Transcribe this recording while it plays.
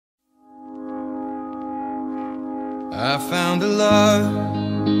I found a love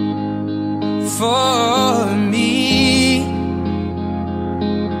for me.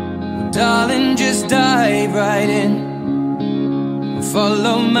 Well, darling, just dive right in,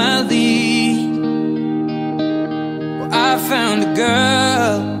 follow my lead. Well, I found a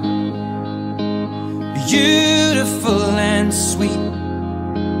girl, beautiful and sweet.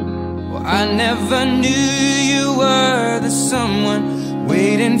 Well, I never knew you were the someone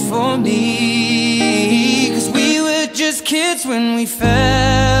waiting for me. 'Cause we were just kids when we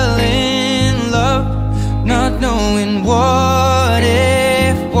fell in love, not knowing what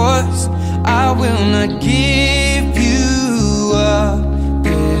it was. I will not give you up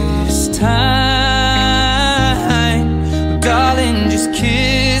this time. Darling, just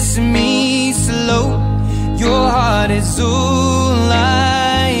kiss me slow. Your heart is all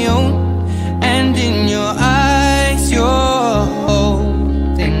I own, and in your eyes you're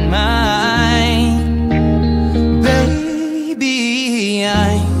holding mine. Baby,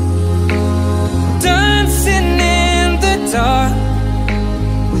 I'm dancing in the dark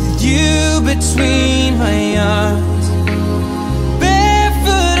with you between my arms,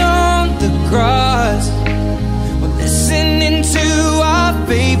 barefoot on the grass. We're listening to our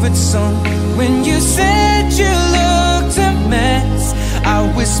favorite song. When you said you looked a mess, I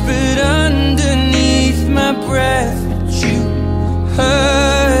whispered underneath my breath, but you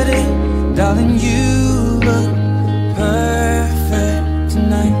heard it. Darling, you look perfect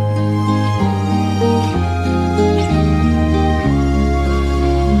tonight.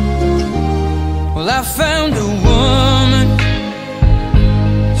 Well, I found a woman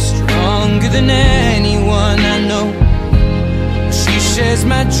stronger than anyone I know. She shares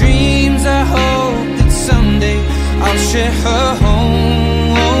my dreams. I hope that someday I'll share her home.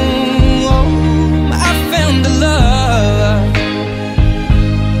 I found a love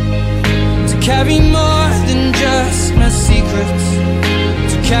to carry more than just my secrets,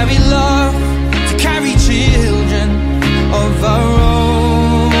 to carry love, to carry children.